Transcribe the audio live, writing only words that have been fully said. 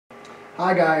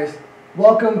Hi guys,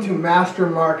 welcome to Master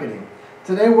Marketing.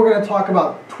 Today we're going to talk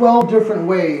about 12 different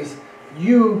ways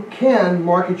you can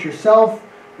market yourself,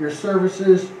 your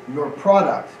services, your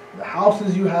product, the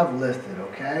houses you have listed,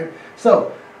 okay?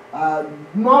 So,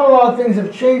 not a lot of things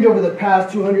have changed over the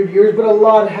past 200 years, but a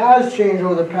lot has changed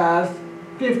over the past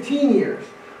 15 years.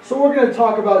 So we're going to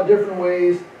talk about different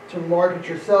ways to market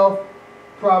yourself,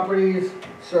 properties,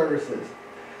 services.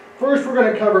 First, we're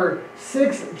going to cover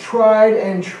 6 tried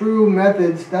and true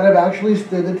methods that have actually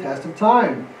stood the test of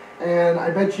time. And I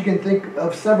bet you can think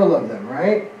of several of them,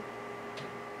 right?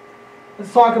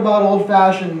 Let's talk about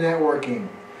old-fashioned networking.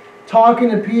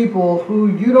 Talking to people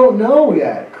who you don't know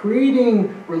yet.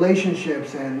 Creating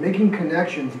relationships and making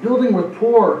connections. Building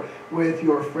rapport with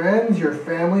your friends, your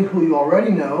family who you already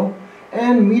know.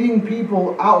 And meeting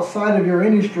people outside of your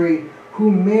industry who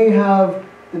may have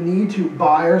the need to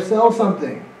buy or sell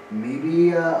something.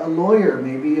 Maybe a lawyer,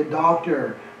 maybe a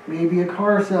doctor, maybe a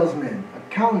car salesman,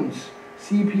 accountants,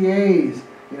 CPAs,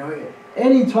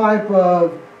 any type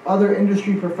of other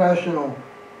industry professional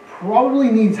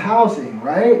probably needs housing,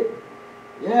 right?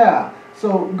 Yeah,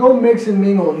 so go mix and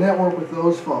mingle, network with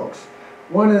those folks.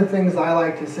 One of the things I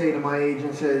like to say to my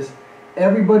agents is,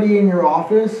 everybody in your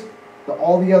office,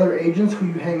 all the other agents who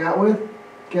you hang out with,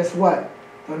 guess what?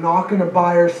 They're not going to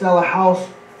buy or sell a house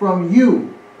from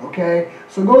you. Okay,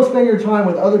 so go spend your time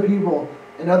with other people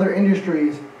in other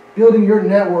industries, building your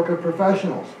network of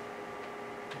professionals.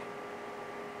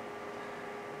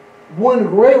 One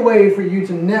great way for you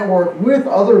to network with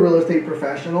other real estate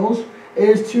professionals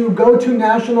is to go to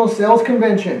National Sales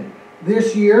Convention.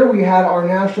 This year we had our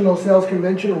National Sales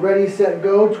Convention, Ready, Set,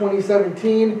 Go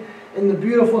 2017 in the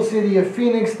beautiful city of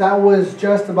Phoenix. That was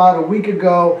just about a week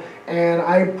ago, and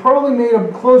I probably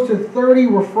made close to 30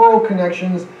 referral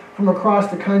connections from across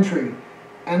the country.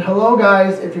 And hello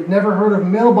guys, if you've never heard of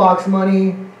mailbox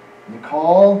money, you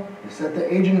call, you set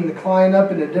the agent and the client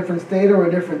up in a different state or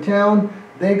a different town,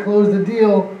 they close the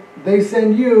deal, they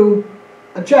send you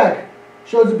a check,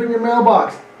 shows up in your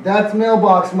mailbox. That's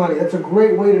mailbox money. That's a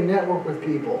great way to network with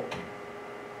people.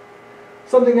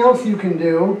 Something else you can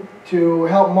do to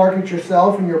help market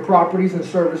yourself and your properties and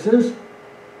services,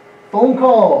 phone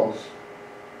calls.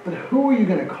 But who are you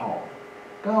going to call?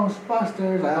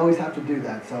 Ghostbusters. I always have to do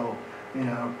that, so,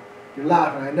 you're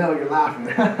laughing. I know you're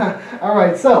laughing.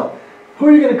 Alright, so, who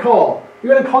are you going to call?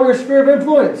 You're going to call your sphere of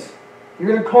influence. You're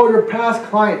going to call your past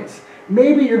clients.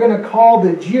 Maybe you're going to call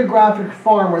the geographic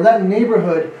farm or that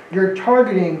neighborhood you're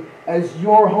targeting as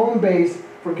your home base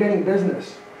for getting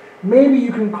business. Maybe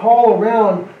you can call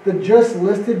around the just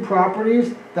listed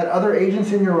properties that other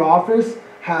agents in your office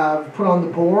have put on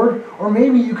the board, or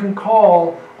maybe you can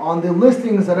call on the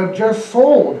listings that have just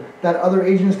sold that other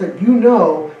agents that you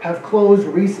know have closed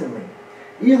recently.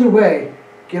 Either way,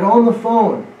 get on the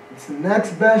phone. It's the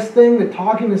next best thing to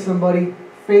talking to somebody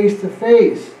face to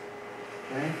face.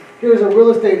 Okay? Here's a real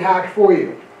estate hack for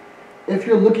you. If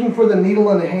you're looking for the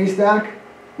needle in the haystack,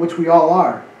 which we all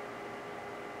are,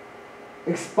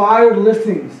 expired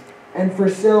listings and for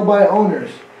sale by owners,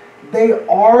 they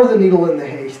are the needle in the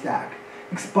haystack.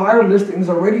 Expired listings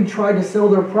already tried to sell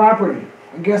their property,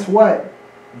 and guess what?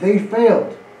 They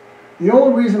failed. The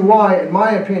only reason why, in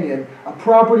my opinion, a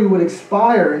property would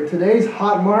expire in today's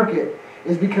hot market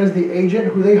is because the agent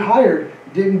who they hired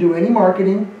didn't do any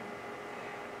marketing,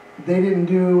 they didn't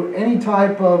do any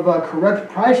type of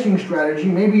correct pricing strategy.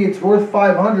 Maybe it's worth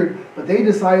 $500, but they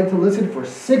decided to list it for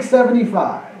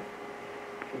 $675.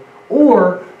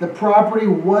 Or the property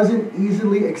wasn't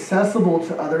easily accessible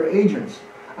to other agents.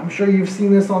 I'm sure you've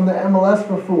seen this on the MLS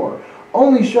before.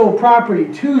 Only show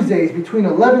property Tuesdays between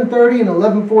 11:30 and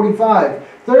 11:45.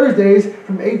 Thursdays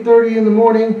from 8:30 in the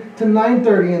morning to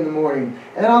 9:30 in the morning.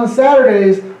 And on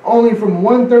Saturdays, only from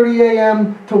 1:30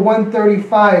 a.m. to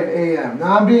 1:35 a.m.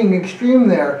 Now I'm being extreme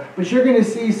there, but you're going to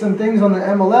see some things on the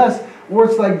MLS where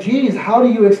it's like, geez, how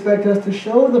do you expect us to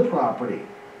show the property?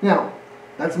 Now,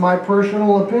 that's my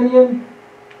personal opinion.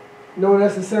 No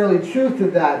necessarily truth to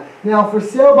that. Now, for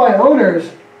sale by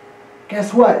owners,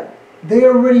 guess what? They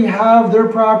already have their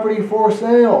property for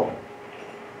sale.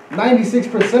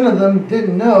 96% of them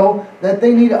didn't know that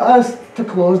they need us to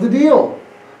close the deal.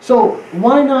 So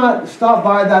why not stop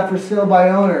by that for sale by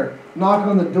owner, knock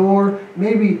on the door,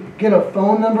 maybe get a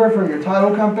phone number from your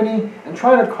title company and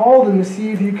try to call them to see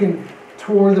if you can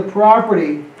tour the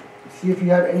property, see if you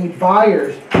have any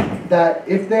buyers that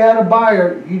if they had a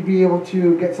buyer, you'd be able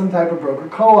to get some type of broker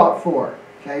co-op for.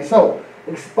 Okay, so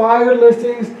expired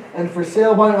listings and for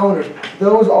sale by owners,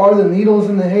 those are the needles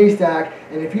in the haystack,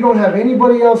 and if you don't have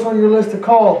anybody else on your list to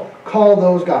call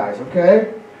those guys,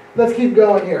 okay? Let's keep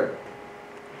going here.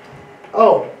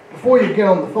 Oh, before you get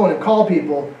on the phone and call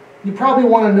people, you probably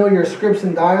want to know your scripts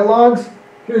and dialogues.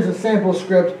 Here's a sample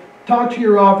script. Talk to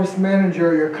your office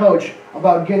manager or your coach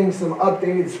about getting some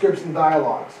updated scripts and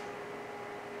dialogues.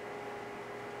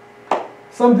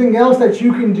 Something else that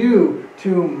you can do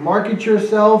to market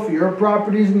yourself, your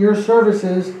properties, and your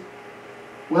services,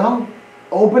 well,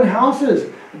 open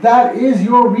houses. That is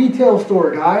your retail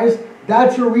store, guys.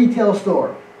 That's your retail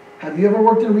store. Have you ever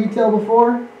worked in retail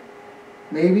before?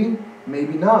 Maybe,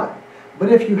 maybe not.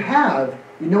 But if you have,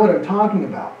 you know what I'm talking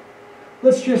about.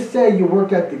 Let's just say you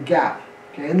worked at the Gap,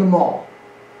 okay, in the mall.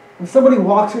 When somebody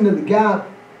walks into the Gap,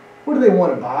 what do they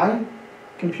want to buy?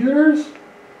 Computers?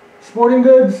 Sporting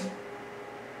goods?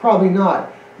 Probably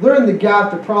not. They're in the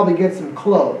Gap to probably get some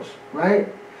clothes, right?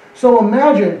 So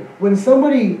imagine when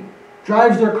somebody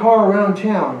drives their car around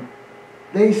town,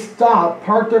 they stop,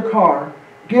 park their car,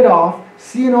 get off,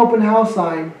 see an open house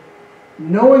sign,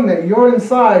 knowing that you're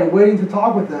inside waiting to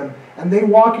talk with them, and they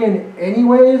walk in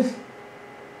anyways.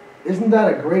 Isn't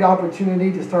that a great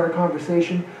opportunity to start a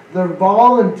conversation? They're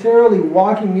voluntarily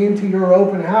walking into your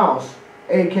open house,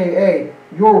 aka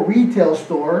your retail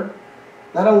store.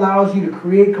 That allows you to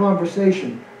create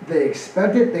conversation. They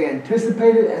expect it, they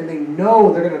anticipate it, and they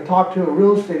know they're going to talk to a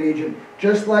real estate agent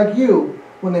just like you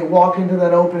when they walk into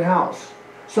that open house.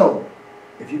 So,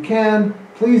 if you can,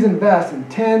 please invest in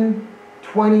 10,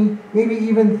 20, maybe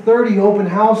even 30 open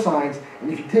house signs, and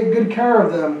if you take good care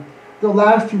of them, they'll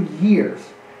last you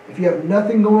years. If you have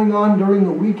nothing going on during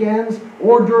the weekends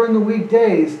or during the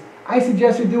weekdays, I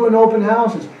suggest you do open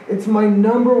houses. It's my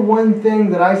 #1 thing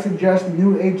that I suggest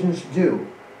new agents do.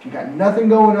 If you got nothing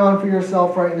going on for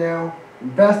yourself right now,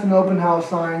 invest in open house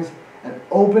signs and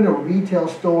open a retail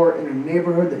store in a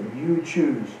neighborhood that you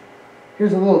choose.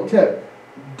 Here's a little tip.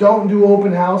 Don't do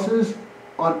open houses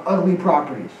on ugly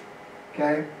properties,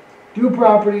 okay? Do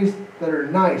properties that are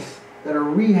nice, that are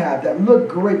rehab, that look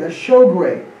great, that show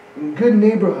great, in good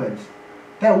neighborhoods.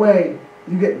 That way,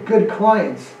 you get good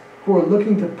clients who are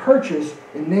looking to purchase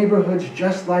in neighborhoods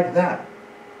just like that.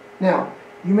 Now,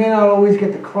 you may not always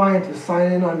get the client to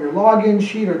sign in on your login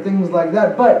sheet or things like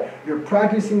that, but you're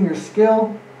practicing your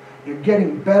skill, you're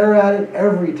getting better at it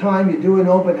every time you do an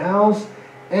open house,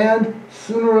 and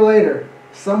sooner or later,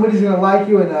 somebody's going to like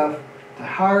you enough to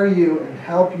hire you and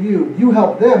help you. You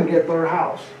help them get their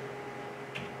house.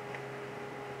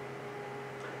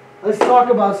 Let's talk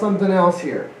about something else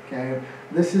here, okay?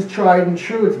 This is tried and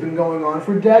true. It's been going on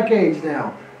for decades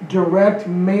now. Direct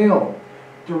mail.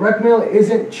 Direct mail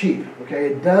isn't cheap, okay?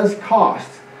 It does cost.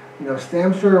 You know,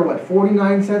 stamps are, what,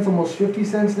 49 cents, almost 50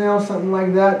 cents now, something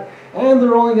like that. And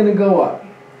they're only going to go up,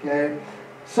 okay?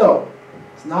 So,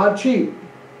 it's not cheap,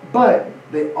 but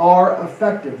they are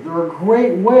effective. They're a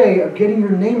great way of getting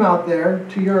your name out there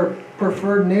to your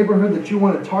preferred neighborhood that you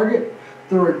want to target.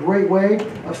 They're a great way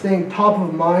of staying top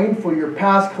of mind for your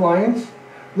past clients.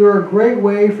 They're a great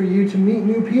way for you to meet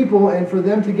new people and for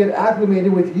them to get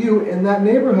acclimated with you in that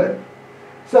neighborhood.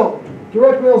 So,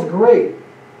 direct mail is great.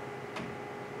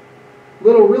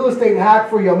 Little real estate hack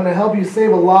for you. I'm going to help you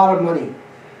save a lot of money.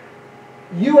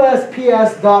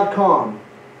 USPS.com.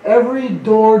 Every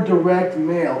door direct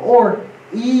mail, or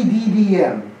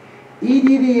EDDM.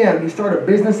 EDDM, you start a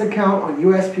business account on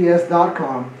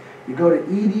USPS.com. You go to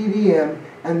EDDM,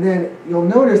 and then you'll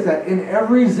notice that in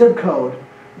every zip code,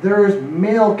 there's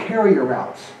mail carrier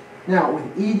routes. Now, with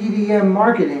EDDM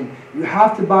marketing, you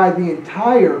have to buy the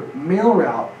entire mail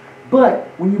route. But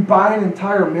when you buy an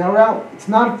entire mail route, it's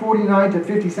not 49 to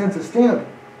 50 cents a stamp.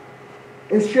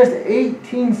 It's just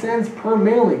 18 cents per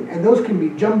mailing. And those can be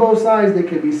jumbo size, they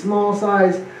can be small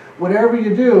size. Whatever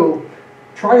you do,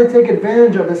 try to take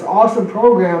advantage of this awesome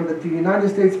program that the United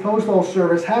States Postal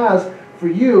Service has for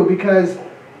you, because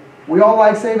we all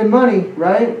like saving money,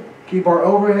 right? Keep our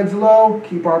overheads low,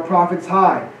 keep our profits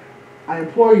high. I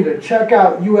implore you to check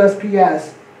out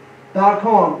USPS.com,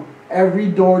 every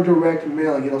door direct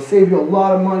mailing. It'll save you a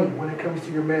lot of money when it comes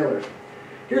to your mailers.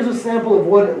 Here's a sample of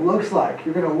what it looks like.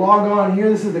 You're going to log on here.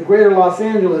 This is the greater Los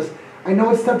Angeles. I know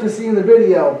it's tough to see in the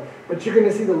video, but you're going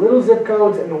to see the little zip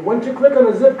codes, and once you click on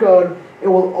the zip code, it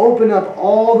will open up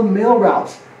all the mail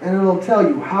routes, and it'll tell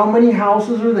you how many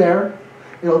houses are there.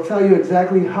 It'll tell you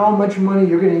exactly how much money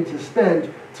you're going to need to spend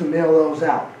to mail those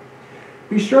out.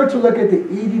 Be sure to look at the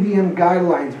EDDM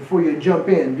guidelines before you jump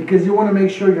in, because you want to make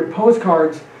sure your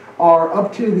postcards are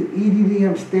up to the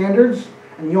EDDM standards,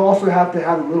 and you also have to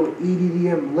have a little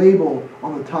EDDM label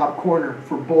on the top corner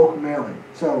for bulk mailing.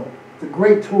 So it's a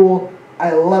great tool.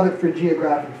 I love it for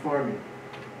geographic farming.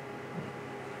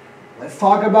 Let's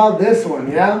talk about this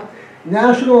one, yeah?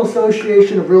 National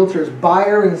Association of Realtors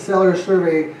Buyer and Seller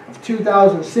Survey of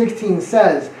 2016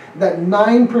 says that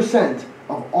 9%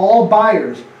 of all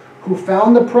buyers who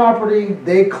found the property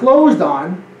they closed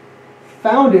on,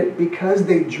 found it because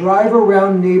they drive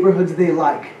around neighborhoods they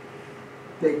like.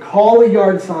 They call a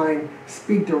yard sign,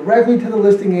 speak directly to the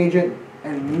listing agent,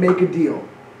 and make a deal.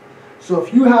 So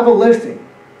if you have a listing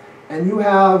and you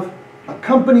have a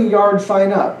company yard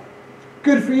sign up,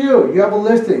 good for you. You have a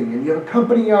listing and you have a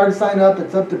company yard sign up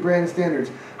that's up to brand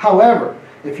standards. However,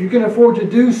 if you can afford to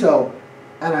do so,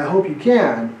 and I hope you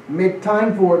can, make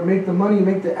time for it, make the money,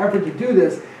 make the effort to do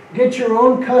this, get your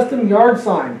own custom yard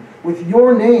sign with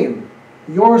your name,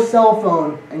 your cell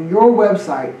phone, and your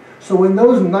website. So when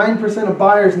those 9% of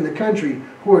buyers in the country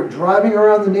who are driving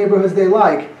around the neighborhoods they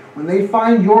like, when they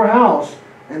find your house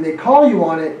and they call you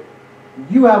on it,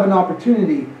 you have an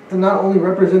opportunity to not only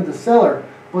represent the seller,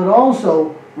 but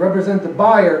also represent the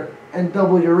buyer and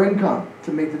double your income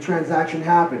to make the transaction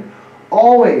happen.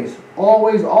 Always,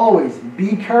 always, always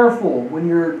be careful when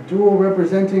you're dual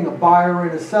representing a buyer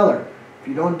and a seller. If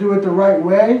you don't do it the right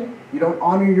way, you don't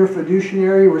honor your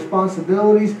fiduciary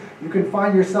responsibilities, you can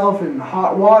find yourself in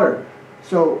hot water.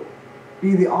 So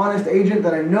be the honest agent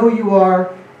that I know you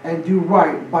are and do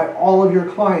right by all of your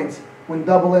clients when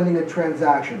double-ending a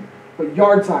transaction. But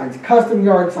yard signs, custom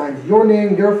yard signs, your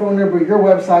name, your phone number, your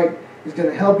website is going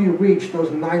to help you reach those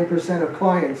 9% of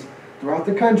clients throughout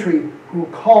the country who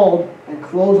called and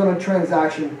closed on a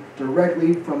transaction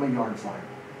directly from a yard sign.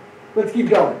 Let's keep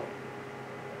going.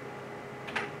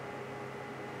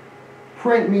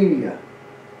 Print media.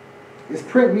 Is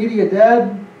print media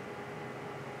dead?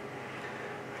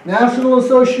 National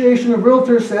Association of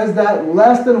Realtors says that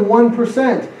less than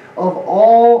 1% of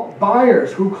all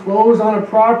buyers who closed on a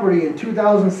property in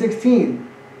 2016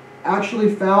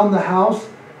 actually found the house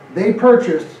they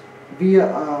purchased via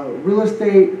a real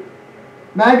estate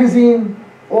magazine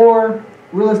or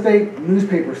real estate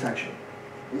newspaper section.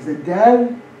 Is it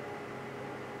dead?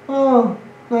 Well,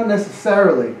 not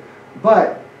necessarily,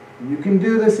 but you can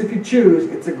do this if you choose.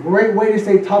 It's a great way to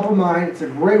stay top of mind. It's a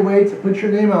great way to put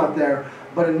your name out there.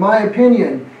 But in my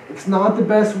opinion, it's not the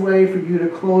best way for you to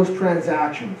close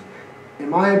transactions. In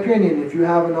my opinion, if you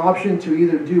have an option to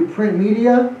either do print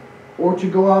media or to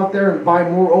go out there and buy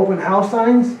more open house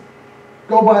signs,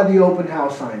 go buy the open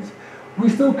house signs. We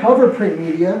still cover print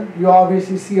media. You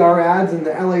obviously see our ads in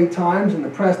the LA Times and the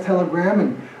Press Telegram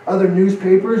and other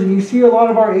newspapers, and you see a lot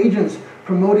of our agents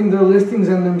promoting their listings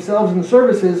and themselves and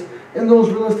services in those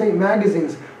real estate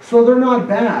magazines. So they're not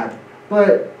bad.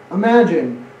 But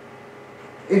imagine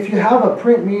if you have a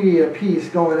print media piece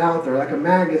going out there, like a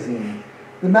magazine,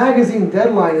 the magazine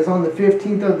deadline is on the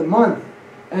 15th of the month,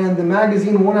 and the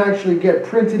magazine won't actually get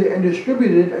printed and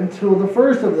distributed until the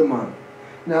 1st of the month.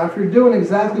 Now, if you're doing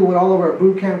exactly what all of our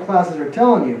boot camp classes are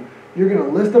telling you, you're going to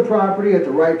list the property at the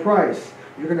right price.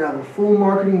 You're going to have a full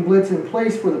marketing blitz in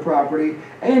place for the property,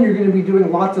 and you're going to be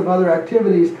doing lots of other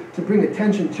activities to bring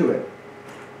attention to it.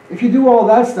 If you do all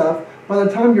that stuff, by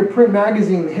the time your print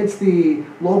magazine hits the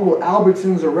local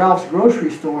Albertsons or Ralph's grocery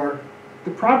store,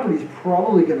 the property's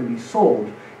probably going to be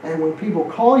sold. And when people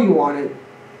call you on it,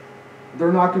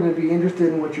 they're not going to be interested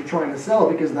in what you're trying to sell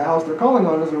because the house they're calling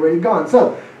on is already gone.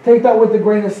 So take that with a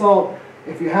grain of salt.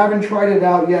 If you haven't tried it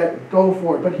out yet, go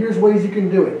for it. But here's ways you can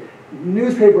do it.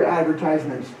 Newspaper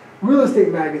advertisements, real estate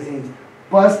magazines,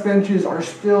 bus benches are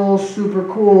still super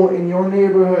cool in your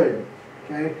neighborhood.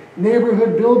 Okay?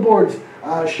 Neighborhood billboards.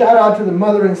 Shout out to the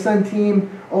mother and son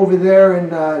team over there in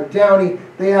Downey.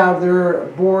 They have their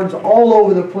boards all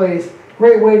over the place.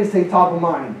 Great way to stay top of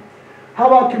mind. How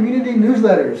about community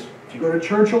newsletters? If you go to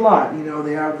church a lot, you know,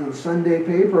 they have the Sunday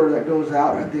paper that goes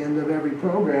out at the end of every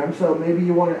program, so maybe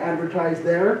you want to advertise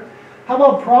there. How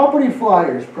about property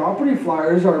flyers? Property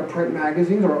flyers are print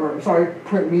magazines,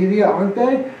 print media, aren't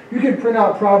they? You can print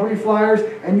out property flyers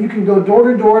and you can go door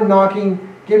to door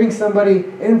knocking, giving somebody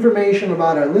information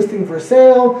about a listing for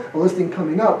sale, a listing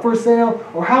coming up for sale,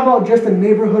 or how about just a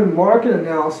neighborhood market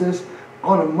analysis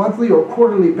on a monthly or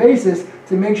quarterly basis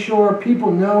to make sure people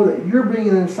know that you're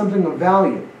bringing in something of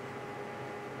value.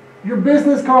 Your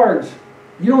business cards,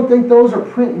 you don't think those are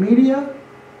print media?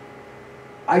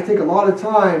 I take a lot of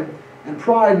time and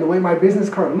pride in the way my business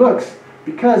card looks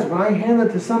because when I hand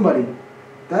it to somebody,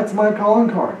 that's my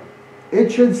calling card.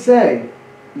 It should say,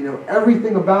 you know,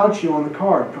 everything about you on the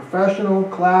card. Professional,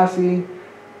 classy.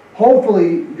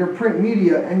 Hopefully your print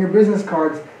media and your business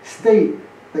cards state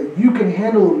that you can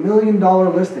handle $1 million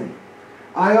listing.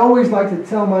 I always like to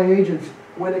tell my agents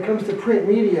when it comes to print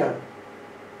media,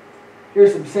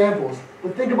 here's some samples,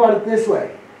 but think about it this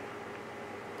way.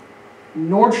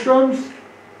 Nordstrom's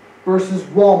versus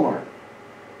Walmart.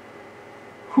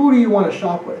 Who do you want to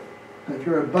shop with? If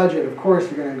you're a budget, of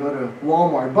course you're going to go to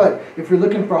Walmart. But if you're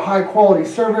looking for high quality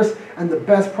service and the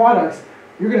best products,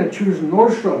 you're going to choose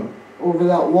Nordstrom over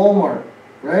that Walmart,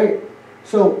 right?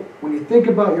 So when you think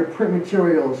about your print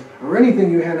materials or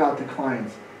anything you hand out to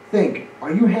clients, think,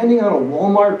 are you handing out a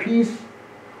Walmart piece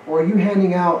or are you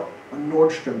handing out a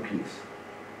Nordstrom piece?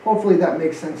 Hopefully that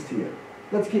makes sense to you.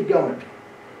 Let's keep going.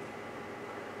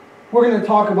 We're going to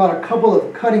talk about a couple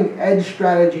of cutting edge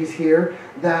strategies here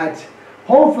that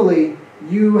hopefully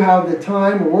you have the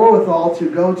time or wherewithal to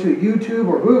go to YouTube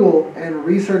or Google and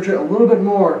research it a little bit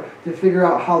more to figure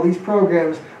out how these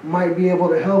programs might be able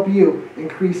to help you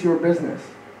increase your business.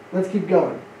 Let's keep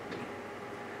going.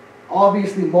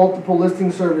 Obviously, multiple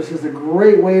listing service is a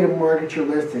great way to market your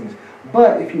listings.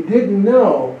 But if you didn't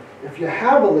know, if you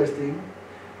have a listing,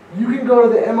 you can go to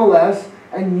the MLS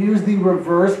and use the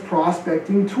reverse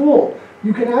prospecting tool.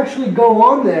 You can actually go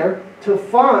on there to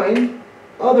find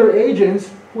other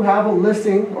agents who have a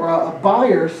listing or a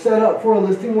buyer set up for a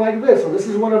listing like this. So this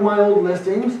is one of my old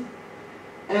listings.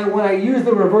 And when I use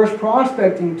the reverse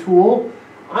prospecting tool,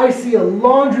 I see a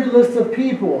laundry list of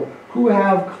people who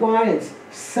have clients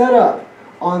set up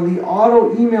on the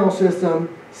auto email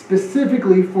system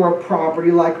specifically for a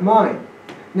property like mine.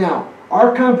 Now,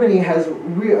 our company has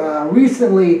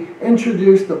recently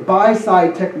introduced the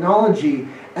buy-side technology,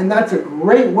 and that's a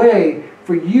great way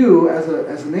for you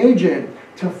as an agent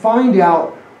to find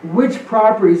out which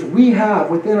properties we have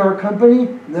within our company,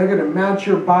 and they're going to match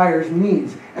your buyer's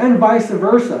needs, and vice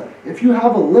versa. If you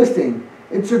have a listing,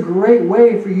 it's a great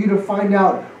way for you to find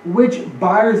out which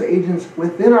buyer's agents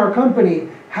within our company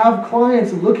have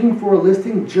clients looking for a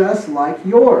listing just like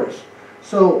yours.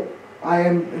 So I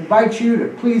invite you to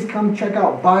please come check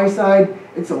out Buy-Side.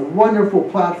 It's a wonderful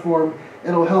platform.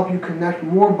 It'll help you connect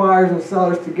more buyers and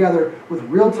sellers together with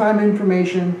real-time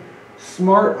information,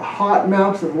 smart hot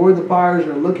maps of where the buyers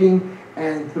are looking,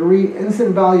 and 3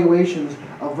 instant valuations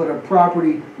of what a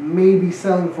property may be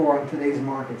selling for on today's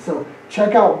market. So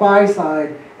check out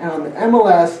Buy-Side, and on the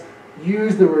MLS,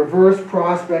 use the reverse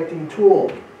prospecting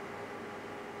tool.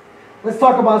 Let's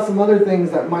talk about some other things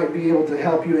that might be able to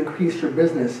help you increase your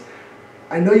business.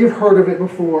 I know you've heard of it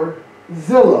before.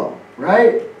 Zillow,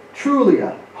 right?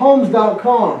 Trulia,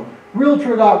 Homes.com,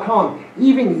 Realtor.com,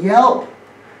 even Yelp.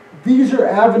 These are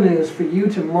avenues for you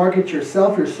to market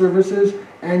yourself, your services,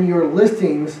 and your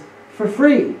listings for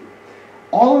free.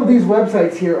 All of these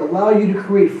websites here allow you to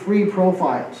create free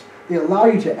profiles. They allow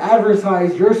you to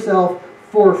advertise yourself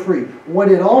for free.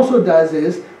 What it also does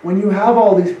is, when you have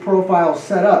all these profiles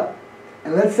set up,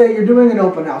 and let's say you're doing an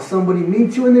open house, somebody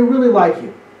meets you and they really like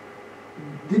you.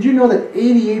 Did you know that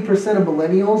 88% of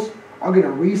millennials are going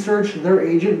to research their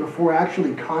agent before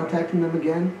actually contacting them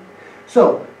again?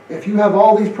 So, if you have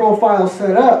all these profiles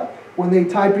set up, when they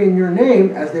type in your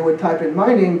name, as they would type in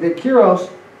my name, Vic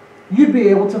Quiroz, you'd be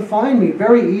able to find me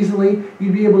very easily.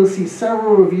 You'd be able to see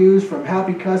several reviews from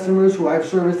happy customers who I've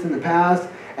serviced in the past,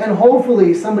 and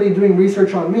hopefully somebody doing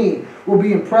research on me will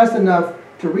be impressed enough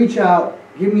to reach out,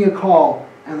 give me a call,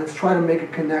 and let's try to make a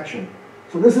connection.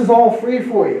 So this is all free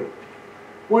for you.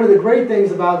 One of the great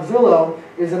things about Zillow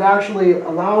is it actually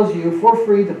allows you for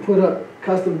free to put up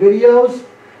custom videos.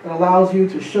 It allows you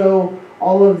to show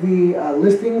all of the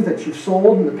listings that you've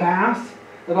sold in the past.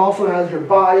 It also has your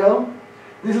bio.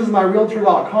 This is my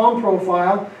Realtor.com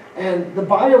profile, and the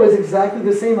bio is exactly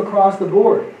the same across the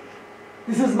board.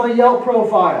 This is my Yelp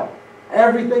profile.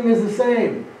 Everything is the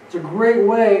same. It's a great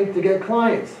way to get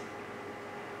clients.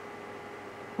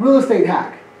 Real Estate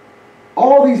Hack.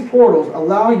 All these portals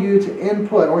allow you to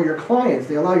input, or your clients,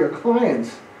 they allow your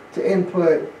clients to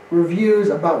input reviews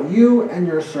about you and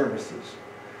your services.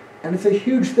 And it's a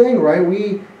huge thing, right?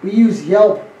 We use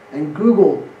Yelp and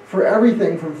Google for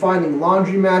everything from finding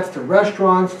laundromats to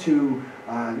restaurants to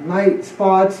night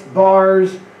spots,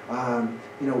 bars,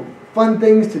 fun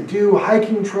things to do,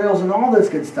 hiking trails, and all this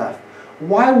good stuff.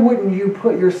 Why wouldn't you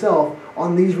put yourself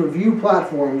on these review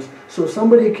platforms so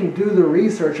somebody can do the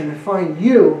research and find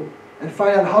you and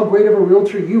find out how great of a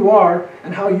realtor you are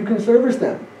and how you can service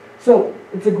them? So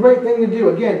it's a great thing to do.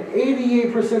 Again,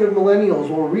 88% of millennials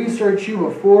will research you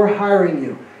before hiring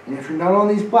you. And if you're not on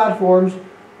these platforms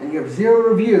and you have 0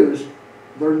 reviews,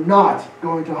 they're not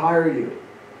going to hire you.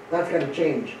 That's got to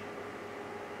change.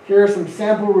 Here are some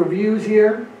sample reviews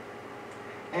here.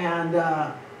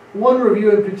 And one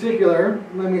review in particular,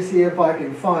 let me see if I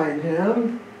can find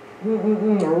him.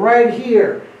 Right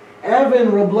here. Evan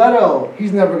Robledo.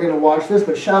 He's never going to watch this,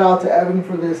 but shout out to Evan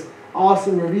for this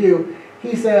awesome review.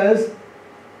 He says,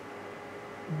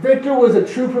 Victor was a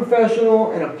true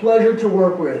professional and a pleasure to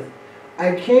work with.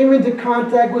 I came into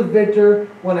contact with Victor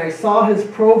when I saw his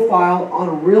profile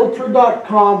on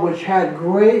Realtor.com, which had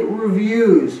great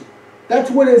reviews. That's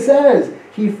what it says.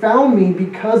 He found me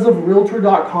because of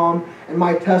Realtor.com and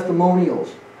my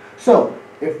testimonials. So,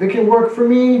 if it can work for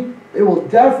me, it will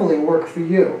definitely work for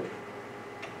you.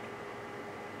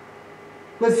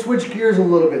 Let's switch gears a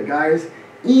little bit, guys.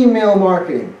 Email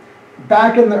marketing.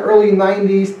 Back in the early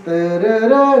 90s,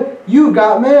 you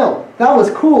got mail. That was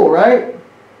cool, right?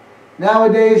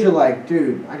 Nowadays, you're like,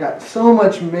 dude, I got so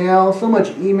much mail, so much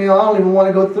email, I don't even want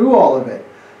to go through all of it.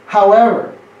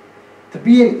 However, to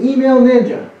be an email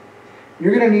ninja,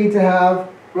 you're going to need to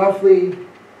have roughly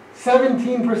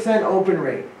 17% open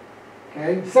rate.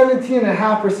 Okay?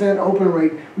 17.5% open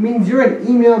rate means you're an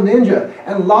email ninja,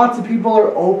 and lots of people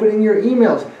are opening your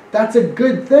emails. That's a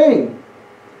good thing.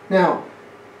 Now,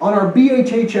 on our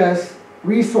BHHS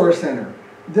Resource Center,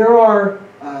 there are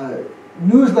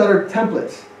newsletter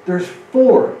templates. There's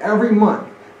 4 every month.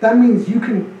 That means you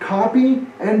can copy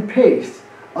and paste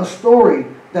a story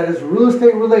that is real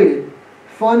estate related,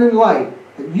 fun and light,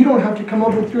 that you don't have to come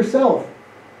up with yourself.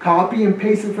 Copy and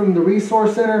paste it from the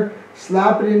Resource Center,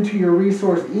 slap it into your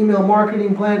resource email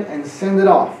marketing plan, and send it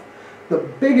off. The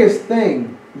biggest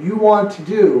thing you want to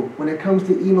do when it comes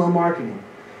to email marketing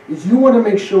is you want to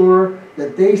make sure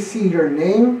that they see your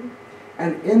name,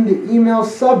 and in the email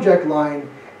subject line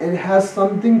it has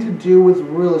something to do with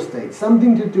real estate,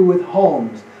 something to do with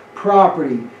homes,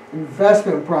 property,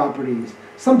 investment properties,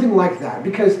 something like that.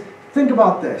 Because think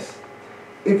about this.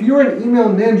 If you're an email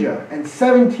ninja and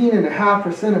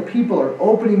 17.5% of people are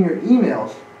opening your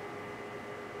emails,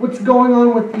 what's going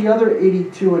on with the other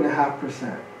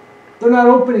 82.5%? They're not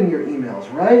opening your emails,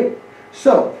 right?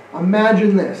 So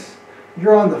imagine this.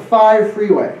 You're on the 5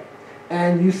 freeway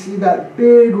and you see that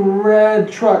big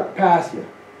red truck pass you.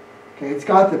 Okay, it's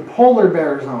got the polar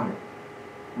bears on it.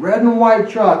 Red and white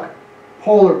truck,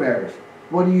 polar bears.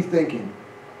 What are you thinking?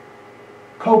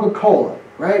 Coca-Cola,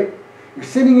 right? You're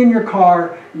sitting in your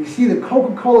car, you see the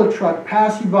Coca-Cola truck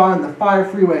pass you by on the 5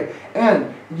 freeway,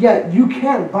 and yet you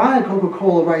can't buy a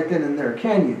Coca-Cola right then and there,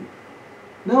 can you?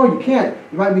 No, you can't.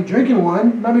 You might be drinking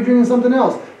one, you might be drinking something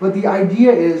else, but the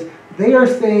idea is they are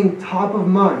staying top of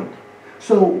mind.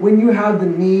 So when you have the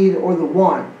need or the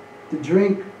want to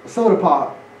drink a soda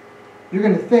pop, you're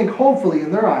going to think, hopefully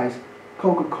in their eyes,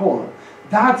 Coca-Cola.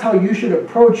 That's how you should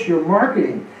approach your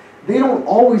marketing. They don't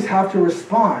always have to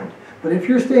respond. But if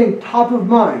you're staying top of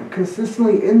mind,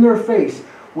 consistently in their face,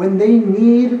 when they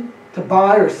need to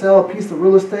buy or sell a piece of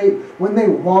real estate, when they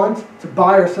want to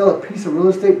buy or sell a piece of real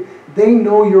estate, they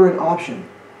know you're an option.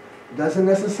 It doesn't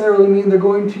necessarily mean they're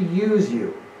going to use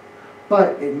you,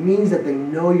 but it means that they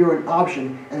know you're an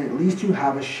option and at least you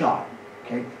have a shot.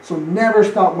 Okay? So never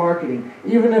stop marketing,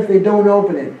 even if they don't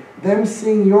open it. Them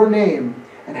seeing your name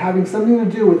and having something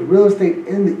to do with real estate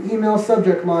in the email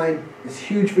subject line is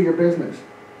huge for your business.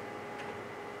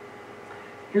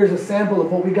 Here's a sample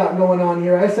of what we got going on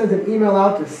here. I sent an email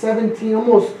out to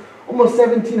almost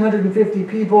 1,750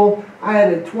 people. I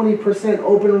had a 20%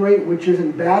 open rate, which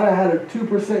isn't bad. I had a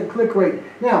 2% click rate.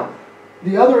 Now,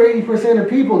 the other 80% of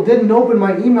people didn't open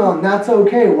my email, and that's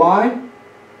okay. Why?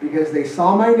 Because they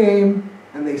saw my name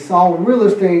and they saw real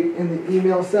estate in the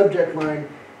email subject line,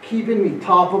 keeping me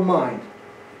top of mind.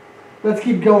 Let's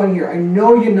keep going here. I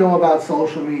know you know about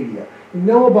social media. You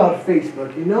know about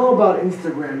Facebook. You know about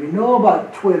Instagram. You know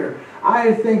about Twitter.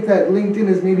 I think that LinkedIn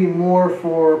is maybe more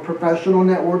for professional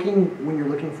networking when you're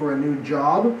looking for a new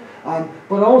job.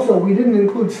 But also, we didn't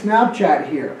include Snapchat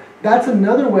here. That's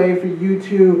another way for you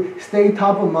to stay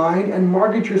top of mind and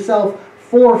market yourself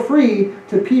for free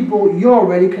to people you're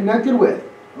already connected with.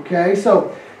 Okay,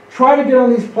 so try to get on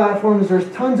these platforms.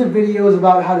 There's tons of videos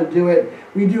about how to do it.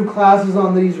 We do classes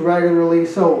on these regularly,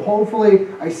 so hopefully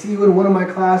I see you in one of my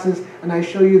classes and I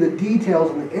show you the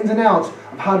details and the ins and outs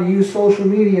of how to use social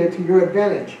media to your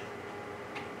advantage.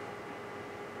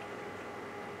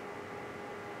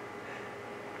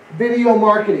 Video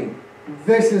marketing.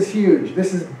 This is huge.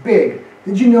 This is big.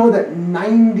 Did you know that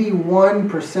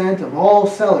 91% of all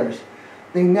sellers,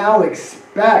 they now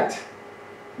expect,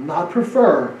 not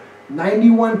prefer,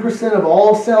 91% of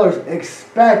all sellers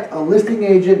expect a listing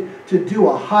agent to do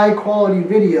a high quality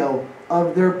video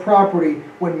of their property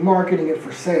when marketing it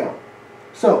for sale.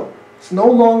 So, it's no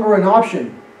longer an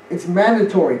option. It's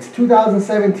mandatory. It's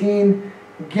 2017.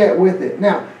 Get with it.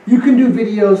 Now, you can do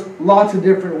videos lots of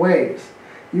different ways.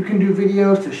 You can do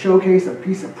videos to showcase a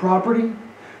piece of property.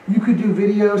 You could do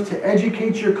videos to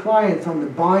educate your clients on the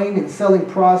buying and selling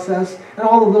process and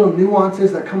all the little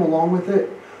nuances that come along with it.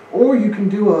 Or you can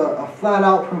do a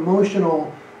flat-out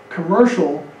promotional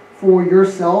commercial for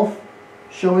yourself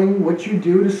showing what you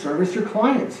do to service your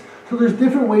clients. So there's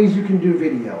different ways you can do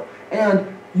video. And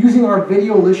using our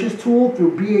Videolicious tool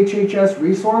through BHHS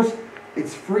resource,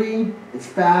 it's free, it's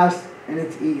fast, and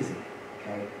it's easy.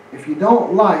 Okay? If you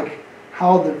don't like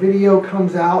how the video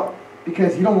comes out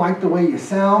because you don't like the way you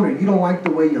sound or you don't like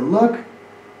the way you look,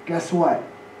 guess what?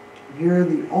 You're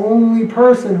the only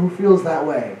person who feels that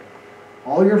way.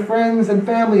 All your friends and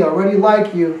family already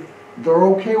like you. They're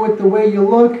okay with the way you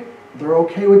look. They're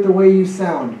okay with the way you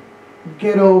sound.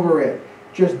 Get over it.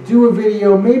 Just do a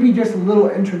video, maybe just a little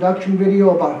introduction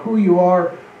video about who you are,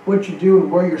 what you do,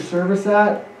 and where your service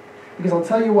at. Because I'll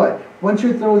tell you what, once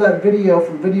you throw that video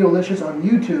from Videolicious on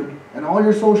YouTube and all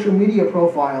your social media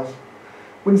profiles,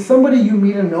 when somebody you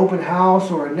meet at an open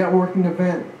house or a networking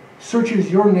event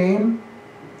searches your name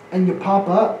and you pop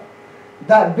up,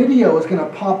 that video is going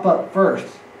to pop up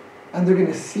first, and they're going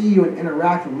to see you and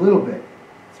interact a little bit.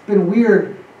 It's been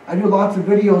weird. I do lots of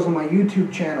videos on my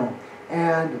YouTube channel,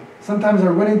 and sometimes I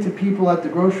run into people at the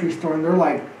grocery store and they're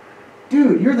like,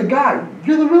 dude, you're the guy,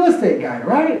 you're the real estate guy,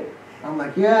 right? I'm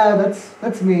like, yeah,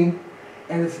 that's me.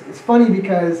 And it's funny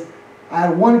because I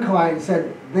had one client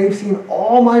said they've seen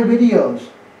all my videos.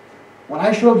 When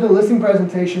I showed up to the listing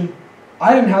presentation,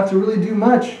 I didn't have to really do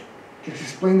much. Just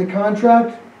explain the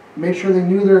contract, make sure they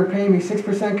knew they were paying me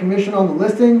 6% commission on the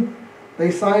listing. They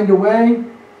signed away,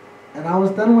 and I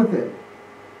was done with it.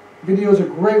 Video is a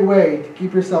great way to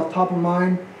keep yourself top of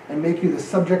mind and make you the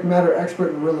subject matter expert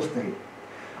in real estate.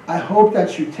 I hope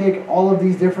that you take all of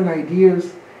these different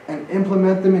ideas and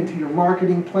implement them into your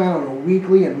marketing plan on a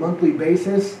weekly and monthly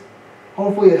basis.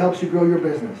 Hopefully it helps you grow your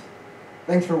business.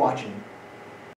 Thanks for watching.